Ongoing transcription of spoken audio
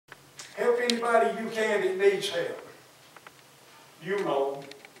Help anybody you can that needs help. You know.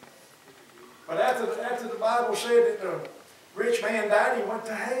 But after the Bible said that the rich man died, he went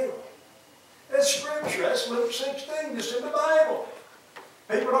to hell. That's Scripture. That's Luke 16. It's in the Bible.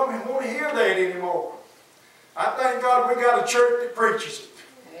 People don't want to hear that anymore. I thank God we got a church that preaches it.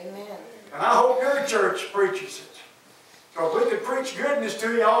 Amen. And I hope your church preaches it. Because we can preach goodness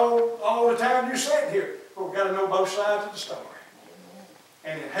to you all the time you sit here. But we've got to know both sides of the story.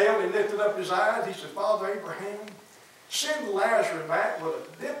 Amen. And in hell, he lifted up his eyes. He said, Father Abraham, send Lazarus back with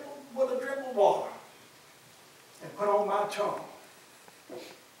a drip of water and put on my tongue.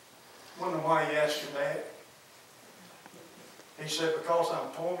 Wonder why he asked him that. He said, because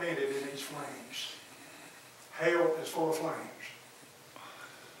I'm tormented in these flames. Hell is full of flames.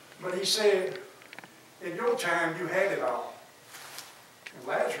 But he said, in your time you had it all. In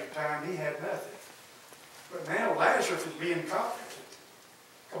Lazarus' time he had nothing. But now Lazarus is being comforted.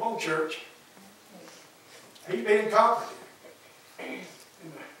 Come on, church. He's being comforted.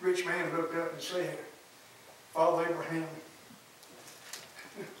 And the rich man looked up and said, Father Abraham,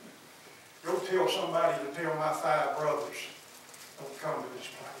 go tell somebody to tell my 5 brothers don't come to this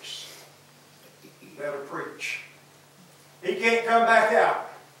place. That'll preach. He can't come back out.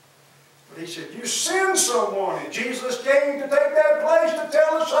 But he said, you send someone. And Jesus came to take that place to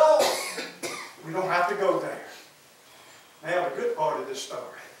tell us all. We don't have to go there. Now the good part of this story.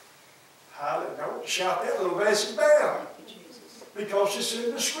 Hallelujah. Don't shout that little message down. Because it's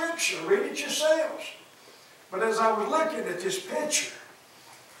in the Scripture. Read it yourselves. But as I was looking at this picture,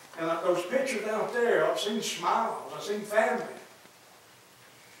 and those pictures out there, I've seen smiles, I've seen family.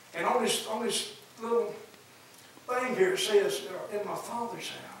 And on this little thing here it says, in my Father's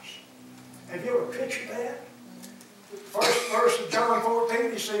house. Have you ever pictured that? The first verse of John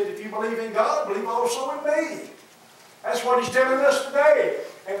 14, he said, if you believe in God, believe also in me. That's what he's telling us today.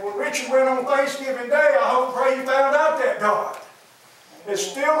 And when Richard went on Thanksgiving Day, I hope and pray you found out that God is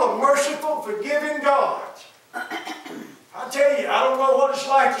still a merciful, forgiving God. I tell you, I don't know what it's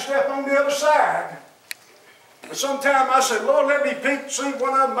like to step on the other side. But sometimes I say, Lord, let me peek, see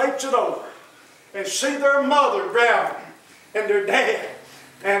one of them makes it over. And see their mother drowning and their dad.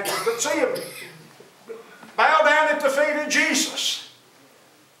 And see them bow down at the feet of Jesus.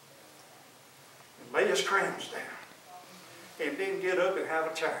 And lay his crowns down. And then get up and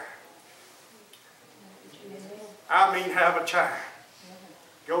have a time. I mean have a time.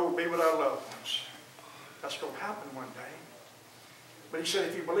 Go be with our loved ones. That's going to happen one day. But he said,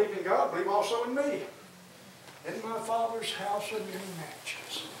 if you believe in God, believe also in me. In my Father's house are many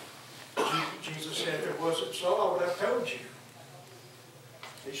mansions. Jesus said, if it wasn't so, I would have told you.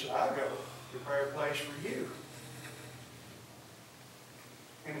 He said, I go prepare a place for you.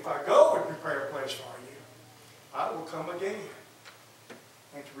 And if I go and prepare a place for you, I will come again.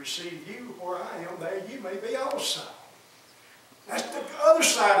 And to receive you where I am, there you may be also. That's the other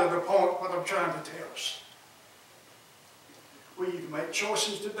side of the point, what I'm trying to tell us. We either make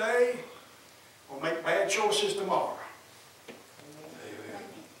choices today or make bad choices tomorrow. Amen.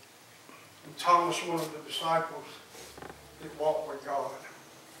 And Thomas, one of the disciples that walked with God,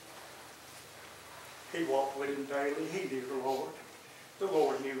 he walked with him daily. He knew the Lord. The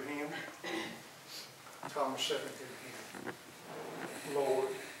Lord knew him. Thomas said to him, Lord,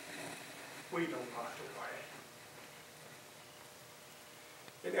 we know not the way.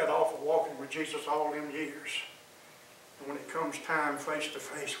 It got awful walking with Jesus all them years. And when it comes time face to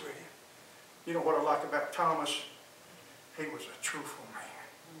face with him, you know what I like about Thomas? He was a truthful man.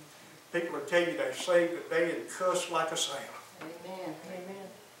 People will tell you they're saved today and cuss like a sailor. Amen. Amen.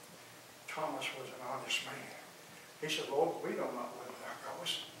 Thomas was an honest man. He said, Lord, we don't know where thou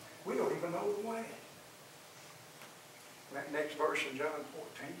goest. We don't even know the way. And that next verse in John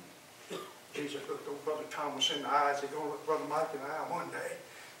 14, Jesus looked old Brother Thomas in the eyes. He's going to look Brother Mike in the eye one day.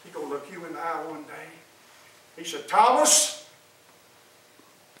 He's going to look you in the eye one day. He said, Thomas,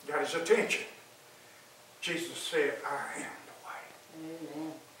 got his attention. Jesus said, I am the way.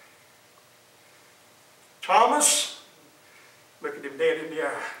 Amen. Thomas, look at him dead in the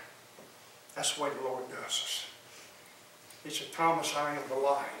eye. That's the way the Lord does us. He said, Thomas, I am the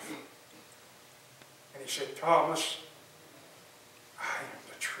life. And he said, Thomas, I am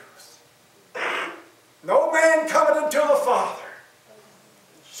the truth. No man cometh unto the Father.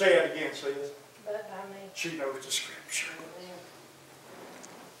 Say it again, sis. But I mean, she knows the Scripture.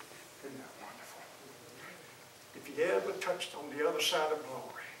 Isn't that wonderful? If you ever touched on the other side of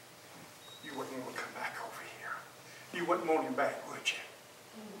glory, you wouldn't want to come back over here. You wouldn't want him back, would you?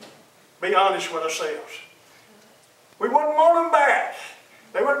 Be honest with ourselves. We wouldn't want them back.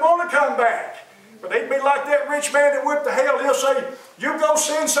 They wouldn't want to come back. But they'd be like that rich man that went to hell. He'll say, you go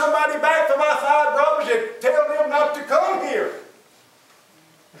send somebody back to my 5 brothers and tell them not to come here.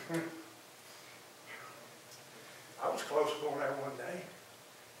 I was close to going there one day.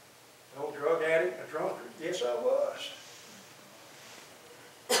 An old drug addict, a drunkard. Yes, I was.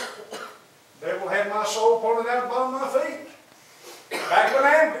 The devil had my soul pointed out upon my feet. Back when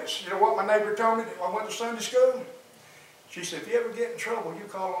ambulance. You know what my neighbor told me when I went to Sunday school? She said, if you ever get in trouble, you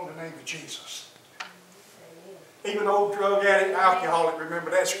call on the name of Jesus. Even old drug addict, alcoholic, remember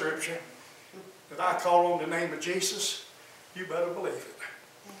that scripture? That I call on the name of Jesus, you better believe it.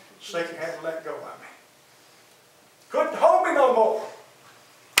 Satan had to let go of me. Couldn't hold me no more.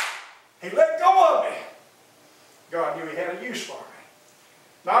 He let go of me. God knew he had a use for me.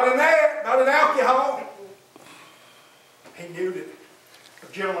 Not in that, not in alcohol. He knew that.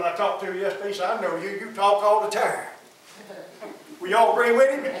 The gentleman I talked to yesterday, he said, I know you, you talk all the time. We all agree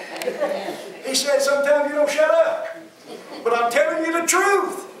with him? He said, sometimes you don't shut up. But I'm telling you the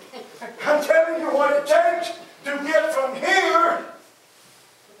truth. I'm telling you what it takes to get from here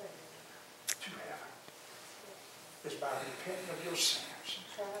to heaven. It's by repenting of your sins.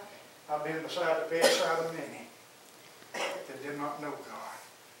 I've been beside the bedside of many that did not know God.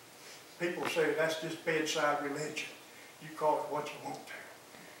 People say that's just bedside religion. You call it what you want to.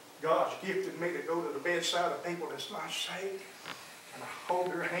 God's gifted me to go to the bedside of people that's not saved, and I hold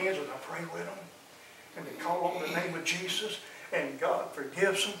their hands and I pray with them, and they call on the name of Jesus, and God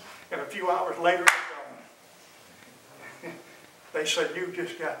forgives them, and a few hours later they're gone. They said, you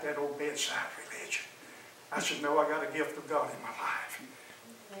just got that old bedside religion. I said, no, I got a gift of God in my life.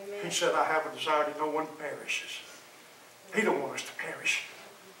 Amen. He said, I have a desire that no one perishes. He don't want us to perish.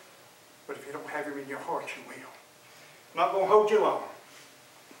 But if you don't have him in your heart, you will. I'm not going to hold you long.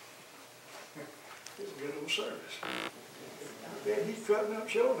 It's a good little service. Yeah, he's cutting up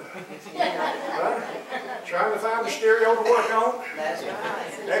shoulder. Right? Trying to find the stereo to work on. That's right.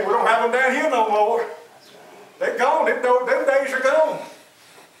 Hey, we don't have them down here no more. They're gone. Them days are gone.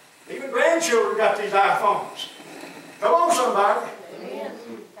 Even grandchildren got these iPhones. Come on, somebody. Amen.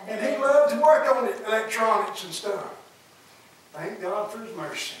 And he loved to work on the electronics and stuff. Thank God for his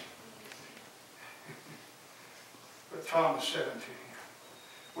mercy. But Thomas said unto him,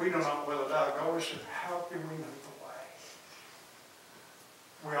 we know not whither thou goest, and how can we know the way?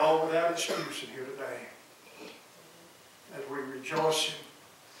 We're all without excuse in here today. As we rejoice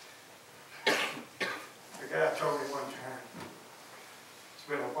in. The guy told me one time, it's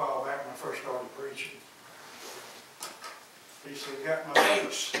been a while back when I first started preaching. He said, got my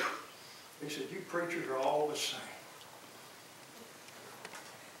face. He said, you preachers are all the same.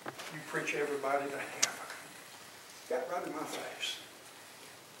 You preach everybody to heaven. Got right in my face.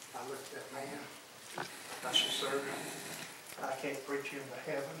 I looked at that man. I said, sir, I can't preach him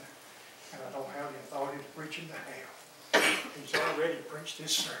to heaven, and I don't have the authority to preach him to hell. He's already preached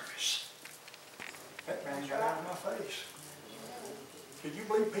his service. That man got out of my face. Can you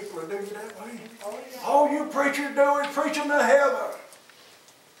believe people are doing it that way? All you preachers do is preaching to heaven.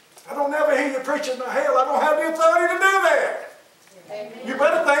 I don't ever hear you preaching to hell. I don't have the authority to do that. Amen. You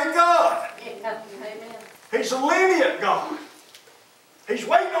better thank God. Amen. He's a lenient God. He's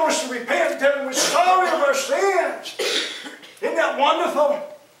waiting on us to repent and tell him we're sorry of our sins. Isn't that wonderful?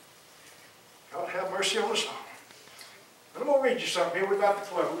 God have mercy on us all. I'm going to read you something here. We're about to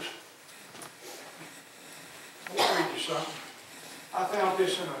close. I'm going to read you something. I found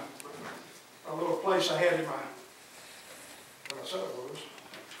this in a little place I had in my, what I said it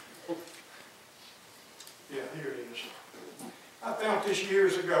was. Yeah, here it is. I found this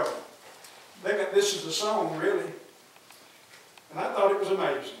years ago. This is a song, really. And I thought it was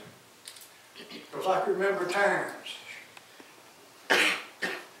amazing. Because I could remember times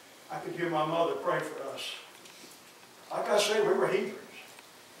I could hear my mother pray for us. Like I say, we were heathens.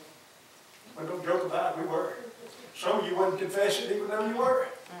 But don't joke about it, we were. Some of you wouldn't confess it even though you were.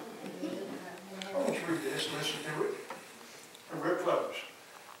 I want you to read this and listen to it. And we'll close.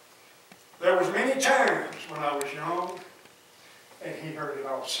 There was many times when I was young, and he heard it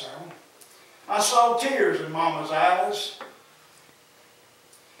also. I saw tears in Mama's eyes.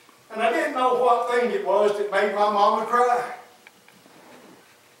 And I didn't know what thing it was that made my mama cry.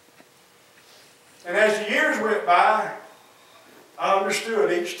 And as the years went by, I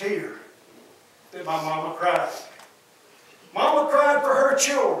understood each tear that my mama cried. Mama cried for her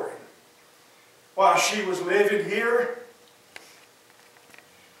children while she was living here.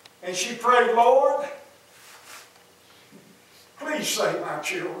 And she prayed, Lord, please save my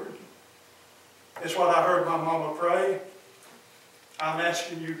children. That's what I heard my mama pray. I'm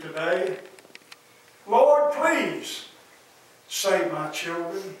asking you today, Lord, please save my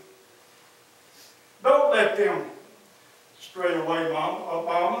children. Don't let them stray away,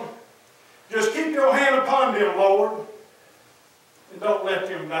 Mama. Just keep your hand upon them, Lord, and don't let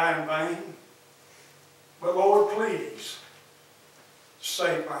them die in vain. But Lord, please,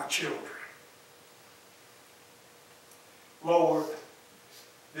 save my children. Lord,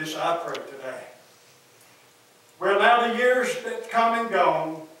 this I pray today. Well, now the years that come and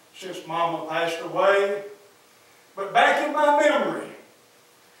gone since Mama passed away, but back in my memory,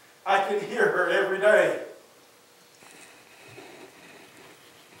 I can hear her every day.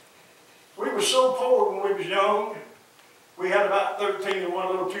 We were so poor when we was young. We had about 13 in one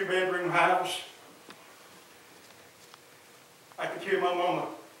little 2-bedroom house. I could hear my mama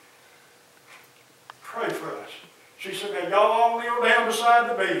pray for us. She said, now y'all all kneel down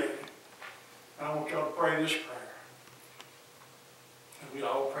beside the bed. And I want y'all to pray this prayer. And we'd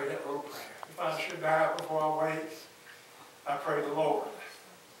all pray that little prayer. If I should die before I wake, I pray the Lord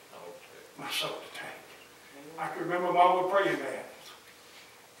my soul to take. I can remember Mama praying that.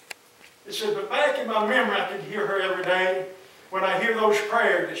 It said, but back in my memory, I could hear her every day. When I hear those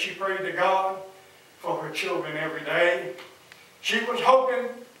prayers that she prayed to God for her children every day, she was hoping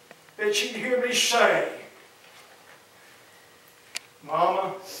that she'd hear me say,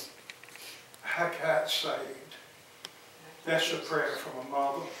 Mama, I got saved. That's a prayer from a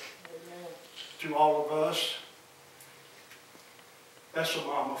mother to all of us. That's a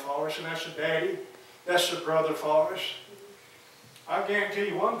mama for us, and that's a daddy. That's a brother for us. I guarantee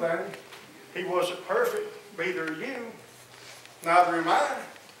you one thing. He wasn't perfect. Neither are you. Neither am I.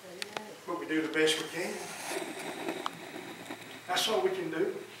 But we do the best we can. That's all we can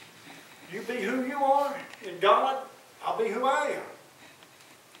do. You be who you are in God. I'll be who I am.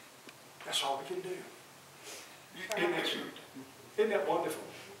 That's all we can do. Isn't that wonderful?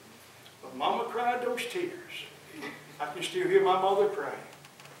 But Mama cried those tears. I can still hear my mother pray.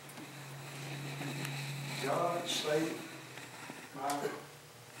 God save my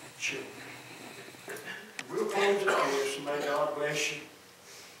children. We'll close it here, so may God bless you.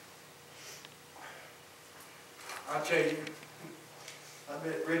 I tell you, I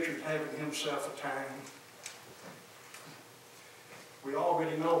bet Richard's having himself a time. We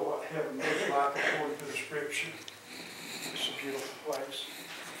already know what heaven looks like according to the Scripture. It's a beautiful place.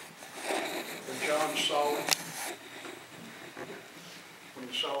 When John saw it, when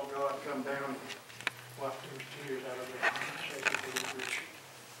he saw God come down and wipe those tears out of their eyes, shake it with Richard.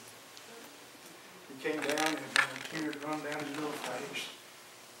 He came down and tears run down his little face.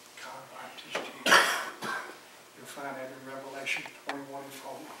 God wiped his tears. You'll find that in Revelation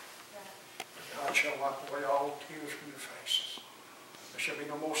 21:4. God shall wipe away all tears from your faces. There shall be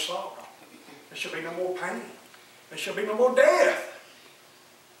no more sorrow. There shall be no more pain. There shall be no more death.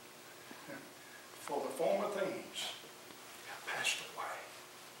 For the former things have passed away.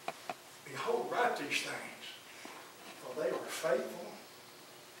 Behold, write these things, for they were faithful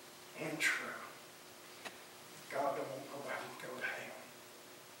and true. God don't want nobody to go to hell.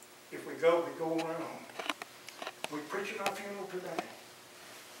 If we go, we go on our own. We're preaching our funeral today.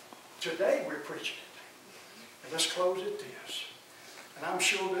 Today we're preaching it. And let's close it this. And I'm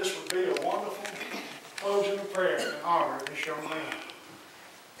sure this would be a wonderful closing of prayer in honor of this young man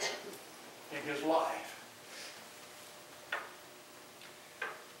in his life.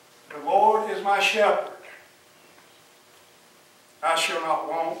 The Lord is my shepherd. I shall not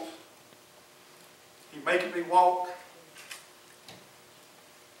want. He maketh me walk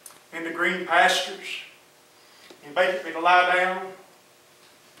in the green pastures. He maketh me to lie down.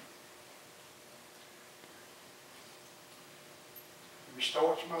 He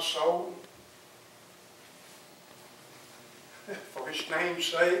restores my soul. For his name's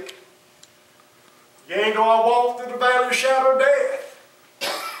sake. Yea, though I walk through the valley of the shadow of death,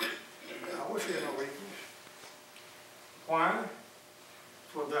 I will fear no weakness. Why?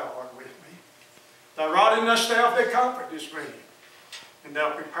 For thou art with me. Thy rod and thy staff, they comfortest me. And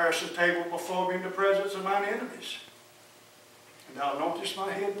thou preparest a table before me in the presence of mine enemies. And thou anointest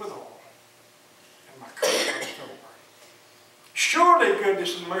my head with oil, and my cup runneth over. Surely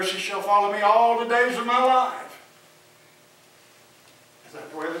goodness and mercy shall follow me all the days of my life, as I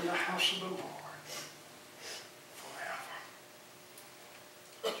dwell in the house of the Lord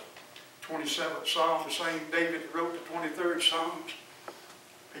forever. 27th Psalm, the same David wrote the 23rd Psalms.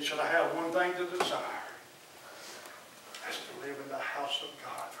 He said, I have one thing to desire. That's to live in the house of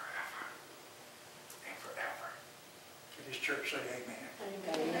God forever and forever. Can this church say amen?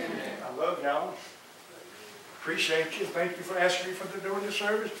 Amen. I love y'all. Appreciate you. Thank you for asking me for doing the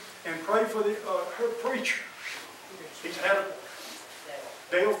service. And pray for her preacher. He's had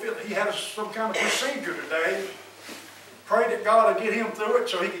he had some kind of procedure today. pray that God will get him through it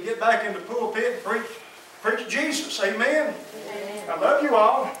so he can get back in the pulpit and preach Jesus. Amen. Amen. I love you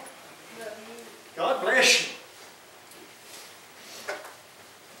all. God bless you.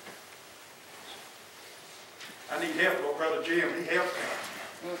 I need help, little Brother Jim. He helped me.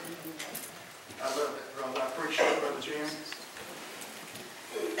 I love it, brother. I appreciate it, Brother Jim.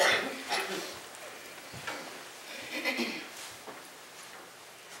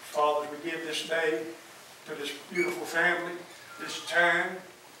 Father, we give this day to this beautiful family, this time.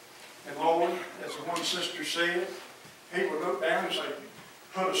 And Lord, as the one sister said, he would look down and say,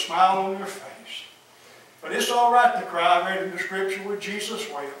 put a smile on your face. But it's all right to cry. I read in the scripture where Jesus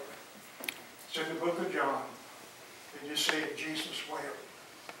wept. It's in the book of John. They just said Jesus wept.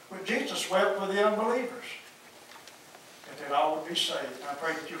 But Jesus wept for the unbelievers, that all would be saved. I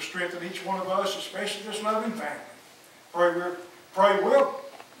pray that you'll strengthen each one of us, especially this loving family. Pray we'll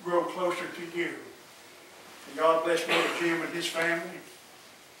grow closer to you. And God bless Brother Jim and his family,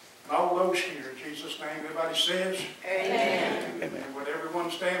 and all those here. In Jesus' name, everybody says, Amen. Amen. And would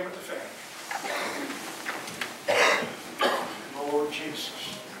everyone stand with the family? Lord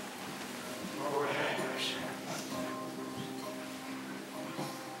Jesus. Lord, have mercy.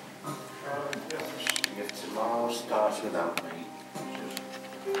 If tomorrow starts without me,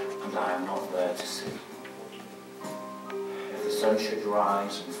 and I am not there to see, if the sun should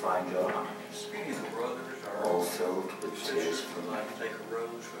rise and find your eyes all filled with tears from me,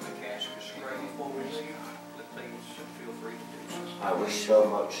 I wish so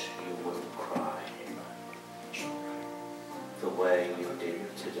much you wouldn't cry the way you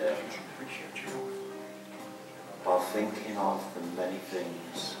did today, while thinking of the many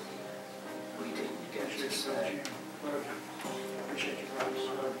things we didn't get to say.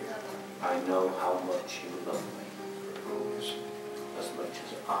 I know how much you love me, as much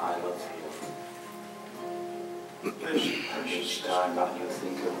as I love you. And each time that you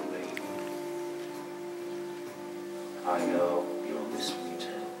think of me, I know you'll miss me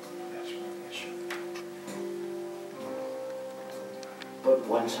too. But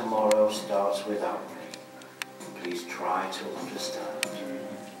when tomorrow starts without me, please try to understand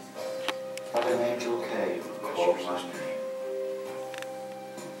that an angel came and called my name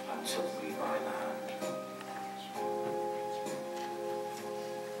and took me by the hand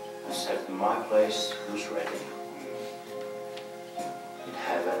and said my place was ready in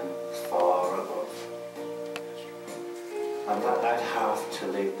heaven far above, and that I'd have to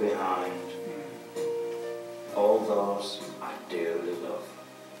leave behind all those I dearly love.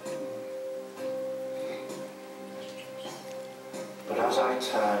 But as I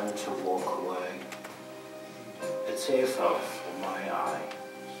turned to walk away, a tear fell from my eye.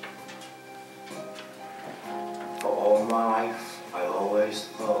 For all my life I always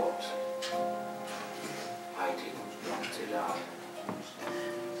thought I didn't want to die.